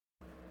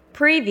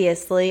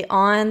Previously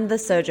on the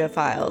Sojo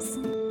Files.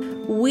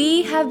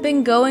 We have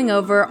been going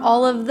over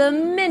all of the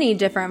many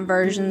different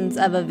versions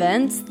of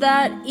events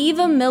that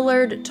Eva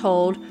Millard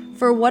told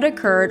for what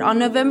occurred on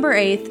November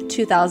 8th,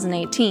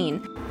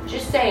 2018.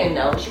 Just saying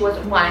though, she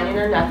wasn't whining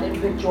or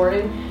nothing, but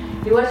Jordan,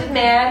 he wasn't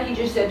mad, he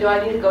just said, do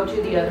I need to go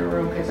to the other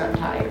room because I'm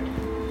tired?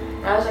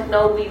 And I was like,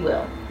 no, we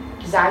will,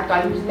 because I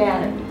thought he was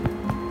mad at me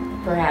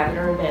for having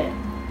her in bed.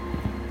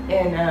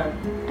 And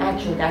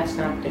actually that's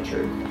not the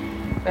truth.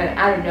 But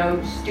I don't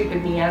know,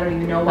 stupid me, I don't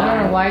even know why. I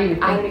don't know why you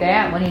think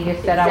that when he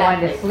just said, I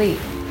wanted to sleep.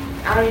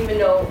 I don't even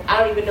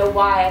know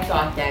why I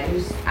thought that.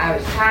 I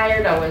was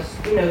tired,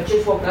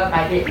 just woke up,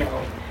 I didn't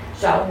know.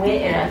 So I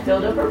went and I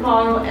filled up her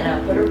bottle and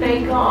I put her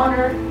bank on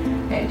her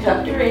and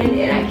tucked her in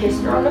and I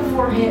kissed her on the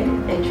forehead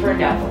and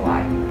turned out the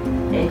light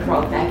and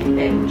crawled back in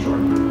bed with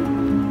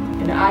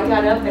Jordan. And I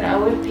got up and I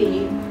went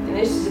pee, and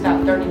this is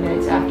about 30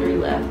 minutes after he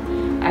left.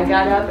 I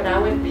got up and I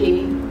went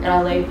pee and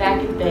I laid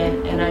back in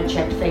bed and I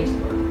checked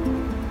Facebook.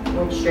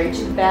 Went straight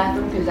to the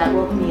bathroom because that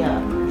woke me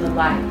up. The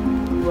light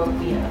woke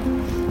me up.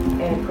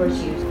 And of course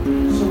he was.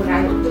 So when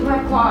I looked at my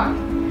clock,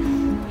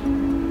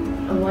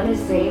 I want to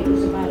say it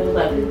was about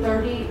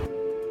 11:30.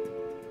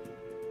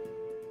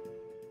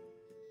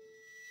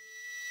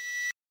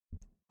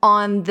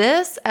 On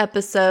this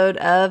episode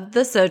of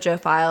the Sojo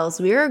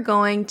Files, we are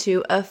going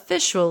to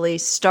officially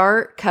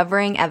start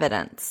covering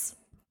evidence.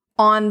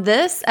 On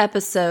this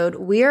episode,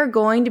 we are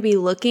going to be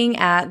looking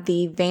at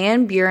the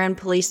Van Buren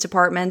Police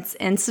Department's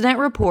incident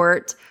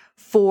report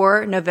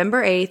for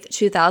November 8th,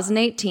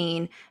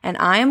 2018, and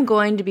I am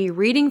going to be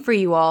reading for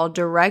you all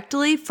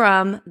directly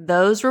from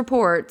those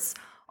reports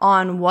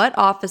on what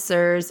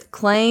officers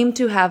claim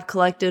to have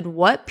collected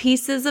what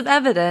pieces of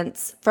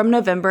evidence from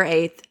November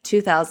 8th,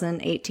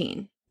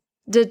 2018.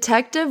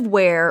 Detective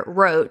Ware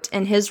wrote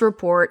in his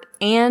report,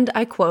 and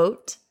I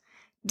quote,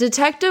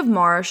 Detective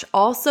Marsh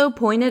also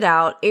pointed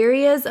out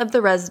areas of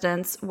the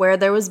residence where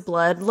there was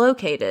blood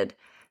located.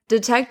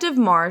 Detective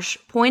Marsh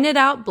pointed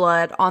out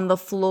blood on the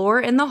floor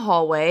in the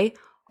hallway,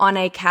 on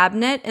a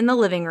cabinet in the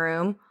living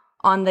room,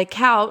 on the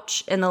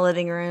couch in the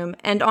living room,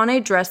 and on a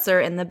dresser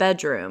in the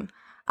bedroom.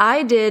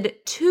 I did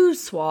 2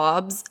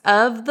 swabs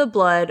of the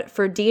blood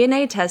for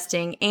DNA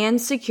testing and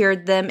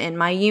secured them in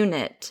my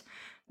unit.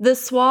 The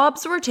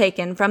swabs were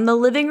taken from the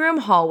living room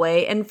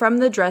hallway and from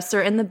the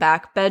dresser in the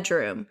back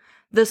bedroom.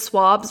 The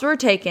swabs were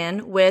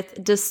taken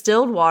with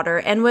distilled water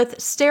and with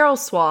sterile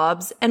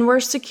swabs and were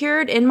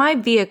secured in my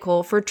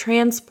vehicle for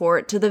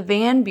transport to the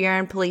Van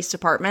Buren Police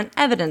Department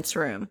evidence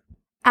room.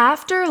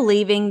 After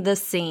leaving the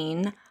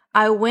scene,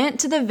 I went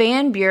to the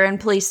Van Buren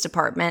Police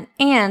Department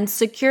and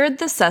secured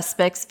the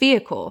suspect's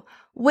vehicle,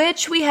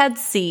 which we had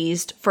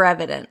seized for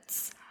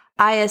evidence.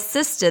 I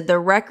assisted the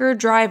record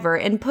driver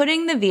in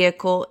putting the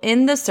vehicle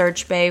in the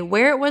search bay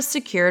where it was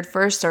secured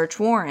for a search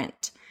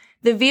warrant.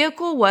 The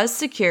vehicle was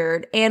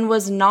secured and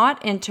was not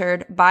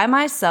entered by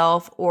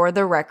myself or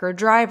the record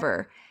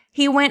driver.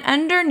 He went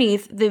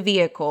underneath the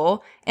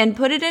vehicle and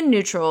put it in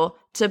neutral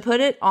to put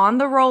it on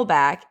the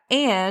rollback,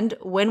 and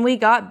when we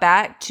got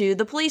back to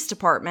the police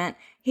department,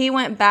 he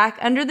went back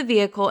under the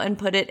vehicle and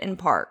put it in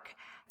park.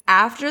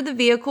 After the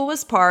vehicle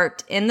was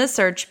parked in the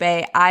search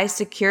bay, I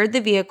secured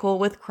the vehicle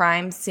with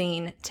crime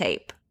scene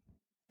tape.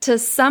 To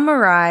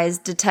summarize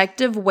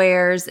Detective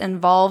Ware's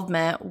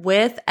involvement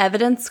with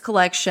evidence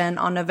collection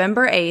on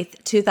November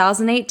 8th,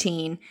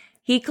 2018,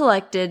 he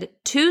collected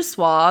 2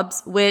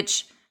 swabs,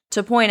 which,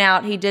 to point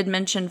out, he did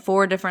mention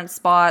 4 different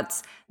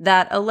spots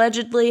that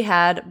allegedly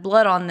had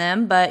blood on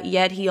them, but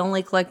yet he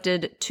only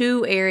collected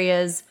 2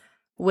 areas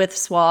with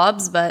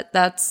swabs, but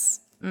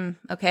that's,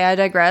 okay, I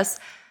digress.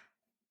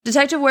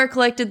 Detective Ware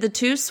collected the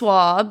 2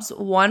 swabs,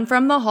 one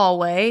from the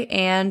hallway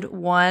and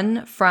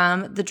one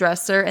from the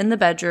dresser in the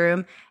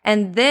bedroom,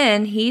 and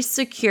then he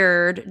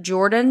secured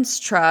Jordan's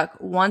truck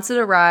once it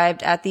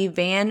arrived at the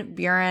Van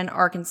Buren,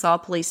 Arkansas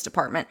Police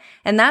Department.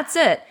 And that's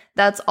it.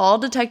 That's all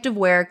Detective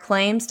Ware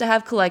claims to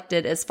have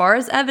collected as far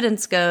as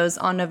evidence goes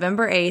on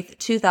November 8th,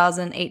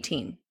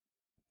 2018.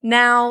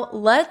 Now,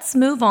 let's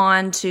move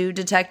on to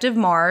Detective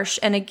Marsh,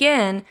 and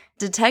again,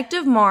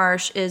 Detective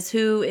Marsh is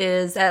who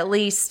is, at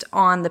least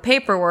on the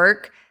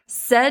paperwork,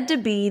 said to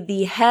be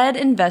the head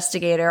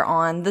investigator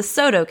on the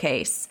Soto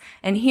case,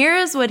 and here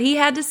is what he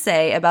had to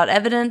say about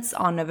evidence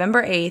on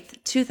November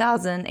 8th,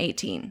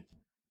 2018.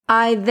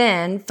 I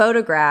then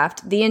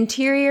photographed the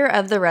interior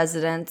of the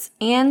residence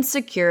and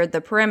secured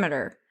the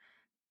perimeter.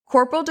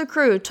 Corporal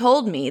DeCrue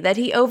told me that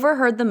he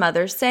overheard the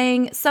mother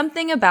saying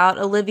something about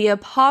Olivia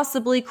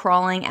possibly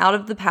crawling out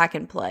of the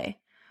pack-and-play.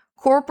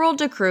 Corporal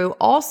DeCrue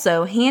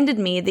also handed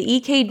me the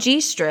EKG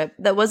strip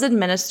that was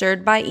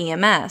administered by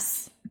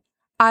EMS.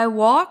 I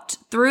walked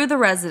through the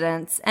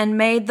residence and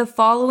made the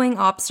following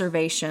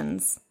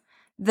observations.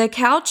 The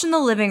couch in the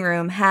living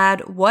room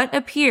had what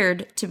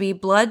appeared to be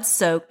blood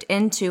soaked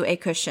into a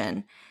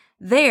cushion.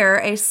 There,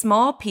 a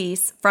small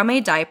piece from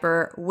a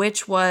diaper,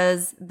 which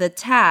was the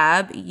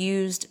tab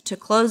used to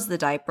close the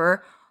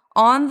diaper,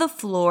 on the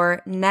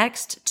floor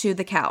next to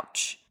the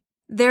couch.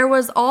 There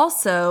was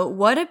also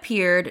what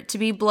appeared to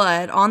be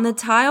blood on the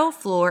tile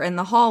floor in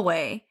the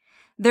hallway.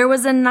 There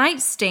was a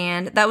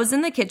nightstand that was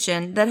in the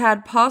kitchen that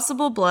had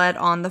possible blood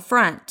on the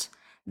front.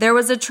 There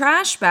was a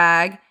trash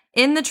bag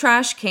in the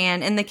trash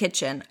can in the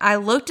kitchen. I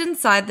looked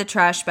inside the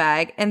trash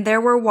bag and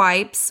there were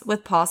wipes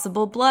with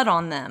possible blood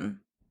on them.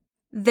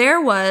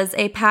 There was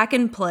a pack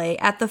and play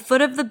at the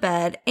foot of the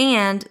bed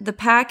and the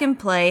pack and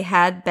play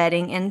had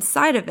bedding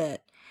inside of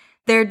it.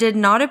 There did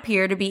not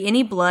appear to be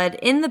any blood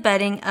in the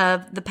bedding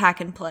of the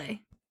pack and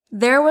play.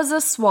 There was a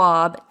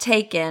swab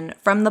taken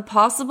from the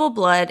possible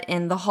blood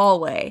in the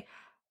hallway,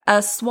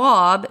 a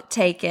swab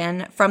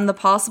taken from the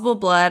possible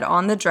blood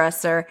on the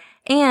dresser,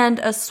 and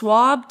a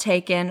swab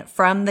taken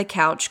from the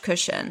couch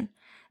cushion.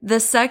 The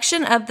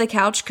section of the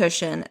couch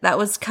cushion that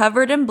was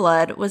covered in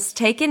blood was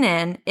taken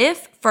in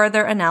if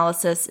further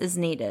analysis is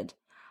needed.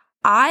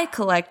 I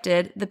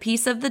collected the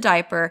piece of the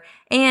diaper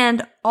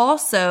and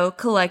also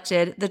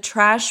collected the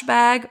trash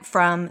bag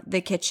from the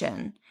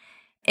kitchen.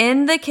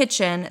 In the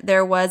kitchen,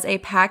 there was a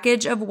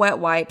package of wet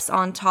wipes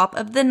on top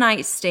of the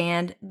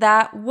nightstand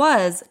that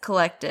was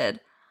collected.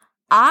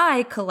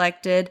 I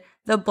collected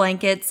the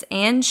blankets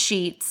and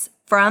sheets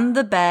from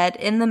the bed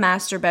in the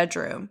master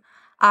bedroom.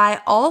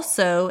 I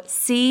also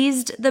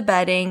seized the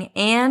bedding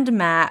and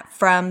mat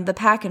from the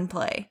pack and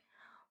play.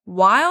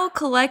 While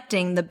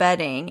collecting the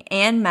bedding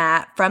and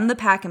mat from the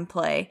pack and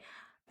play,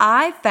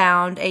 I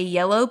found a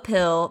yellow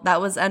pill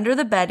that was under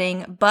the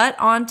bedding but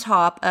on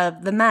top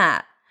of the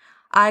mat.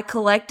 I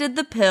collected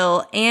the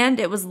pill and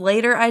it was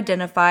later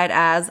identified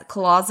as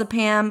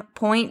clozapam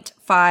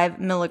 0.5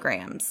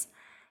 milligrams.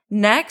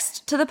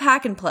 Next to the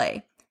pack and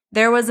play,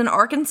 there was an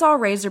Arkansas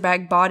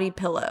Razorback body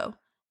pillow.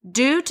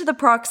 Due to the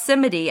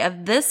proximity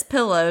of this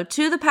pillow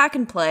to the pack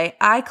and play,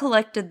 I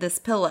collected this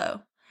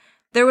pillow.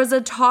 There was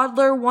a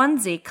toddler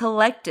onesie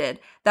collected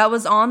that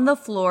was on the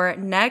floor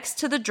next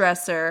to the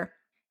dresser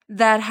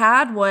that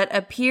had what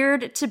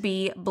appeared to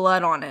be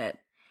blood on it.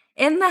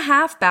 In the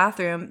half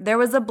bathroom, there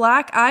was a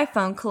black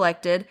iPhone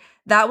collected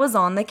that was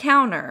on the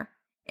counter.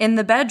 In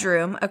the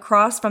bedroom,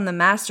 across from the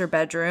master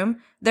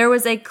bedroom, there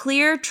was a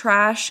clear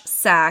trash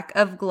sack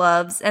of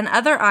gloves and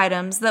other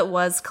items that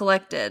was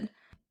collected.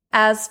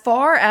 As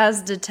far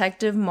as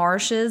Detective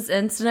Marsh's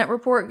incident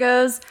report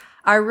goes,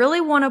 I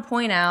really want to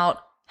point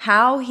out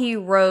how he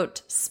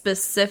wrote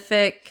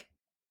specific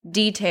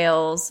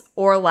details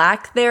or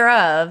lack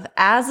thereof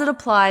as it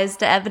applies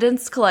to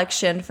evidence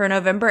collection for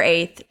November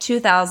 8th,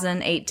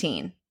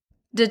 2018.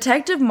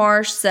 Detective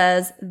Marsh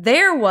says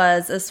there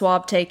was a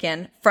swab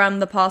taken from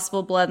the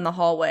possible blood in the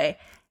hallway,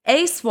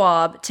 a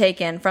swab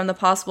taken from the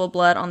possible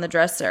blood on the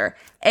dresser,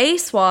 a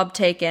swab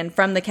taken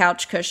from the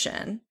couch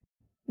cushion.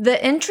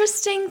 The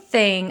interesting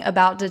thing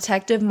about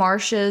Detective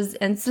Marsh's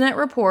incident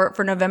report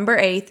for November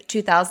 8th,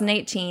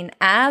 2018,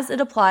 as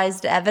it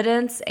applies to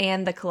evidence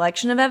and the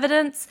collection of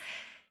evidence,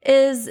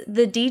 is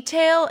the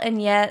detail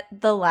and yet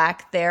the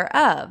lack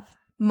thereof.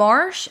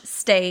 Marsh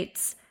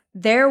states,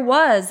 there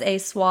was a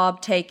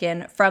swab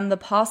taken from the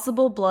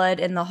possible blood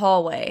in the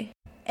hallway,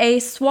 a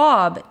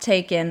swab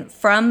taken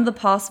from the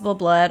possible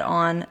blood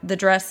on the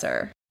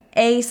dresser,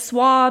 a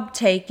swab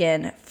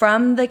taken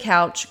from the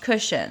couch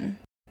cushion.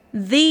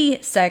 The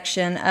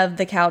section of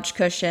the couch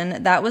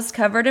cushion that was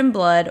covered in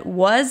blood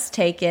was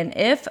taken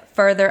if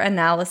further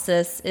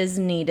analysis is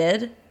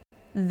needed.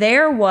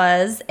 There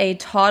was a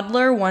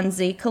toddler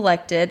onesie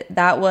collected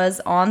that was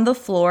on the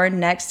floor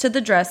next to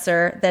the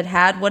dresser that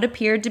had what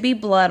appeared to be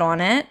blood on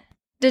it.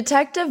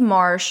 Detective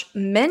Marsh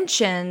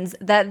mentions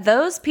that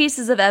those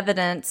pieces of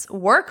evidence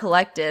were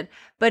collected,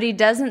 but he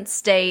doesn't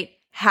state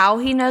how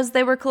he knows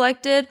they were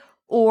collected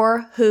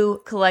or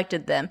who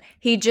collected them.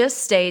 He just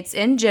states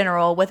in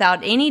general,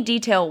 without any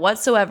detail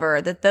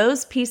whatsoever, that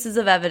those pieces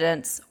of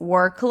evidence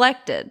were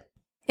collected.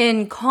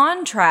 In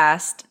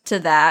contrast to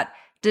that,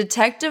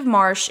 Detective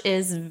Marsh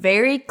is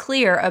very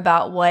clear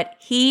about what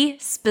he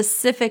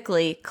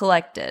specifically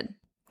collected.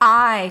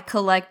 I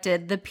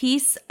collected the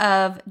piece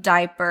of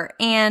diaper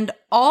and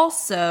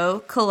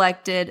also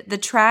collected the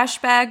trash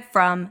bag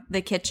from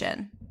the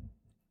kitchen.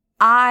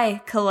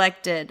 I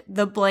collected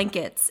the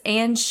blankets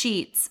and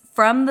sheets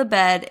from the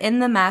bed in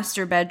the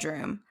master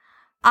bedroom.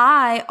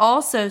 I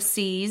also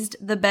seized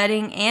the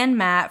bedding and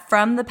mat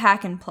from the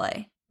pack and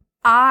play.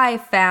 I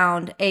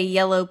found a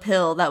yellow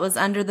pill that was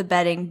under the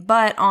bedding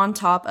but on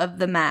top of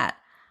the mat.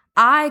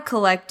 I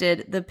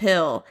collected the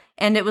pill,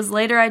 and it was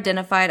later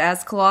identified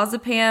as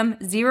clozapam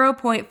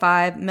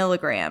 0.5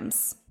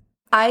 milligrams.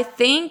 I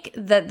think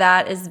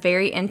that is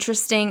very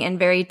interesting and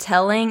very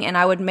telling, and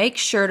I would make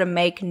sure to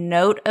make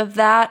note of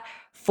that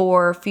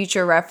for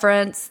future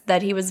reference,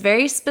 that he was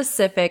very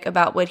specific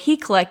about what he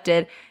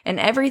collected, and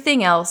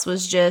everything else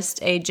was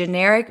just a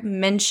generic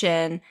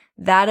mention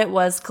that it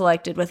was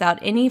collected without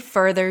any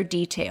further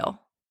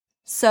detail.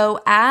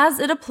 So as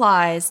it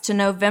applies to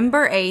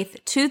November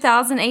 8th,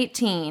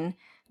 2018,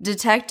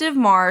 Detective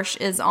Marsh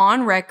is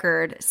on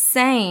record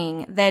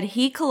saying that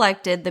he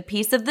collected the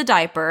piece of the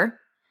diaper,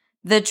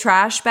 the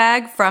trash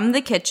bag from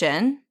the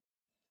kitchen,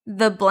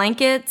 the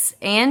blankets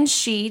and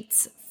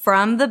sheets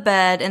from the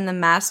bed in the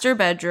master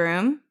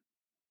bedroom,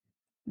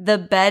 the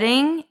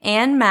bedding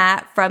and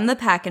mat from the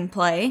pack and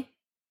play,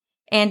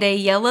 and a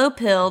yellow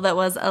pill that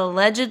was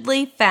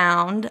allegedly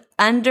found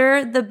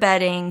under the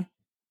bedding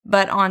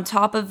but on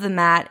top of the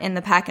mat in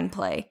the pack and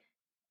play,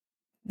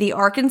 the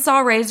Arkansas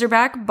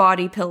Razorback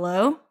body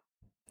pillow,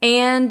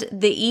 and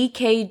the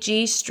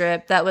EKG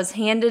strip that was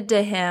handed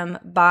to him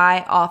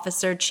by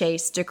Officer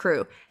Chase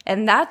DeCrew.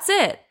 And that's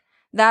it.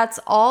 That's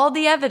all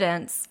the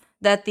evidence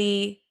that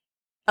the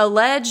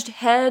alleged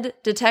head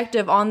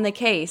detective on the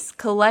case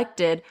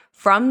collected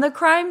from the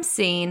crime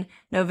scene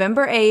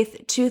November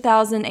 8th,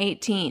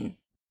 2018.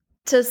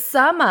 To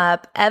sum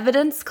up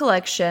evidence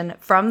collection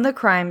from the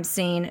crime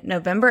scene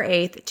November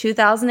 8th,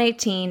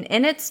 2018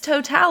 in its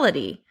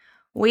totality,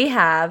 we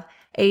have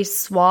a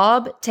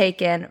swab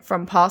taken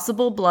from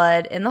possible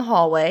blood in the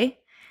hallway,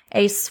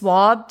 a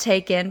swab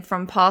taken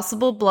from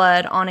possible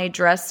blood on a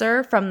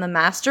dresser from the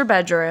master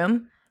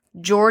bedroom,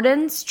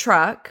 Jordan's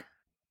truck,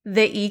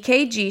 the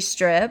EKG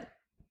strip,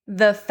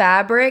 the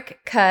fabric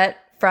cut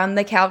from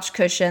the couch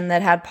cushion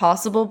that had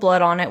possible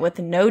blood on it with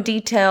no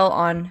detail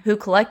on who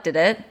collected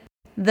it,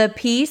 the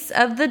piece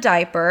of the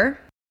diaper,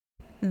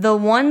 the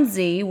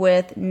onesie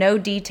with no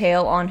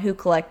detail on who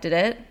collected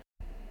it,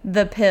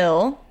 the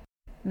pill,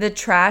 the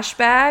trash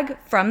bag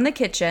from the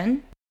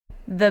kitchen,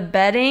 the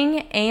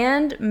bedding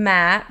and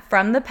mat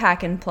from the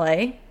pack and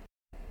play,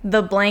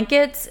 the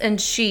blankets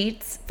and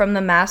sheets from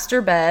the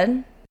master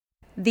bed,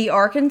 the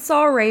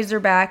Arkansas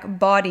Razorback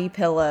body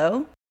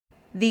pillow,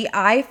 the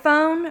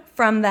iPhone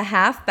from the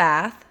half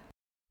bath,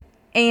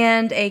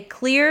 and a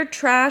clear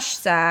trash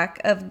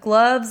sack of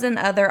gloves and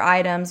other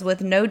items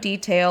with no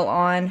detail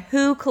on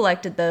who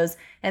collected those.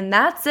 And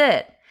that's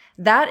it.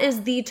 That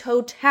is the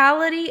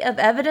totality of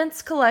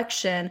evidence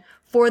collection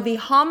for the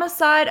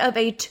homicide of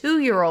a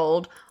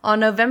 2-year-old on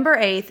November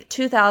 8th,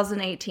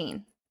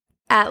 2018.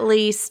 At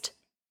least,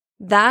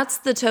 that's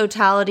the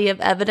totality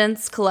of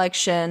evidence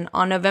collection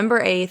on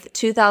November 8th,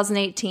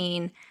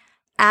 2018,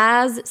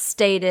 as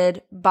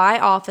stated by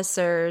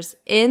officers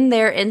in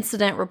their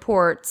incident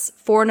reports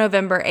for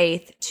November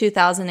 8th,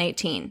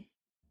 2018.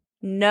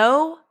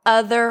 No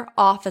other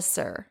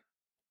officer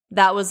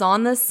that was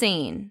on the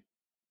scene,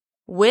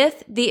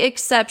 with the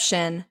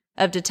exception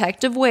of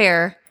Detective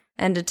Ware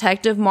and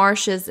Detective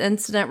Marsh's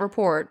incident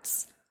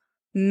reports,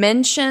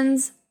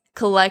 mentions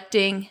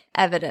collecting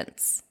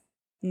evidence.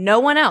 No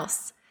one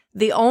else.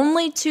 The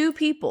only 2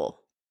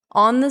 people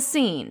on the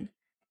scene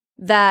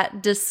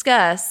that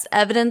discuss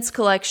evidence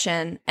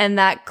collection and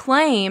that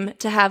claim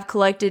to have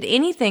collected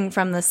anything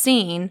from the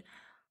scene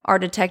are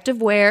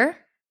Detective Ware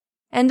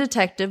and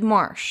Detective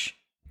Marsh.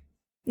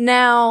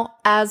 Now,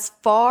 as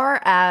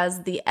far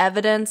as the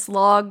evidence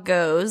log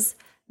goes,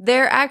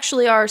 there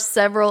actually are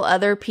several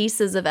other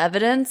pieces of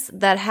evidence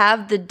that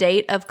have the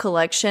date of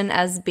collection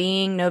as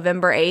being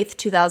November 8th,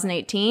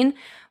 2018,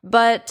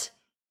 but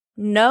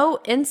no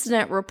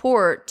incident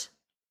report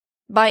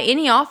by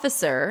any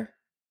officer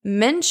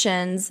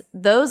mentions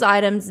those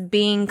items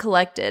being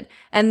collected,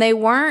 and they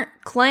weren't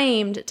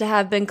claimed to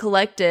have been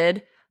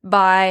collected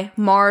by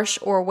Marsh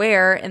or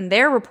Ware in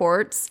their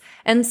reports,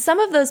 and some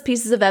of those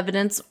pieces of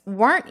evidence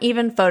weren't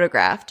even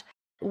photographed.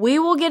 We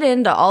will get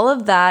into all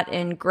of that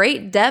in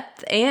great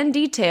depth and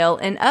detail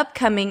in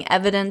upcoming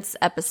evidence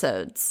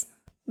episodes.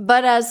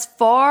 But as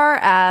far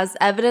as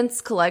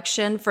evidence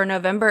collection for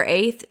November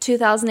 8th,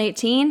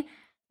 2018,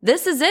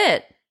 this is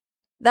it.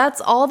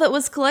 That's all that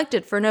was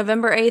collected for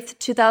November 8th,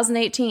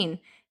 2018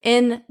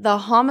 in the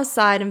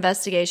homicide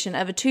investigation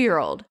of a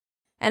 2-year-old.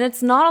 And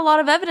it's not a lot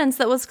of evidence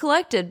that was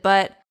collected,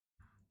 but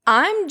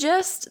I'm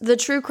just the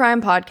true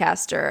crime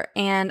podcaster,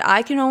 and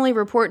I can only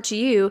report to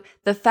you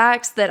the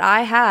facts that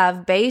I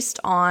have based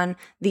on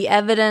the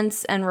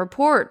evidence and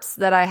reports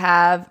that I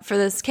have for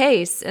this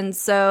case. And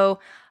so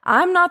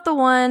I'm not the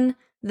one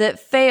that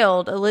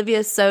failed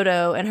Olivia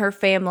Soto and her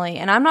family,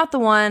 and I'm not the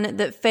one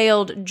that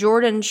failed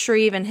Jordan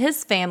SHREEVE and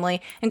his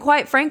family, and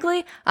quite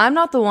frankly, I'm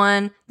not the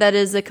one that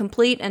is a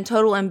complete and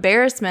total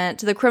embarrassment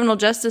to the criminal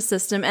justice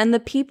system and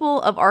the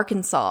people of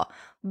Arkansas.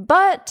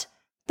 But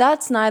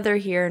that's neither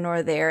here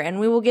nor there, and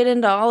we will get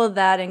into all of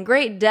that in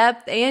great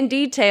depth and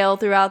detail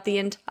throughout the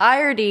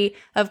entirety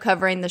of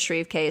covering the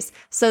SHREEVE case.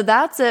 So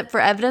that's it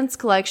for evidence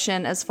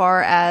collection as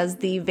far as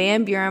the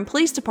Van Buren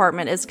Police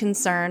Department is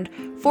concerned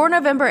for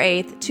November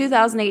 8th,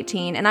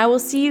 2018, and I will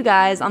see you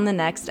guys on the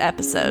next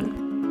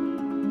episode.